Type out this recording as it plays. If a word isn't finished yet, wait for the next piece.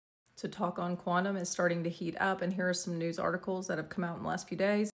So talk on quantum is starting to heat up, and here are some news articles that have come out in the last few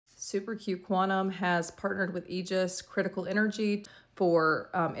days. SuperQ Quantum has partnered with Aegis Critical Energy for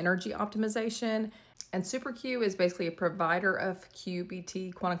energy optimization. And SuperQ is basically a provider of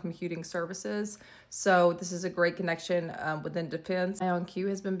QBT, quantum computing services. So this is a great connection within defense. IONQ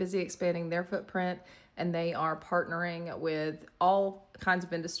has been busy expanding their footprint, and they are partnering with all kinds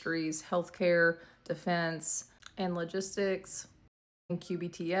of industries, healthcare, defense, and logistics. And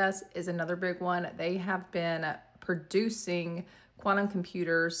QBTS is another big one. They have been producing quantum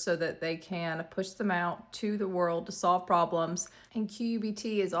computers so that they can push them out to the world to solve problems. And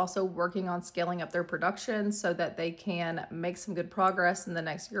QUBT is also working on scaling up their production so that they can make some good progress in the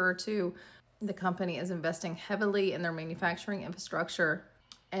next year or two. The company is investing heavily in their manufacturing infrastructure.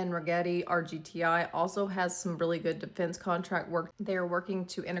 And Rigetti, RGTI, also has some really good defense contract work. They are working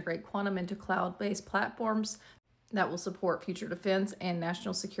to integrate quantum into cloud-based platforms that will support future defense and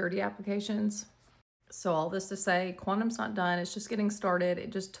national security applications. So all this to say, quantum's not done. It's just getting started.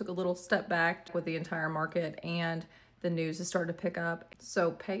 It just took a little step back with the entire market, and the news is starting to pick up.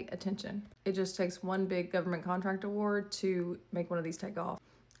 So pay attention. It just takes one big government contract award to make one of these take off,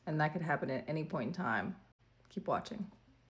 and that could happen at any point in time. Keep watching.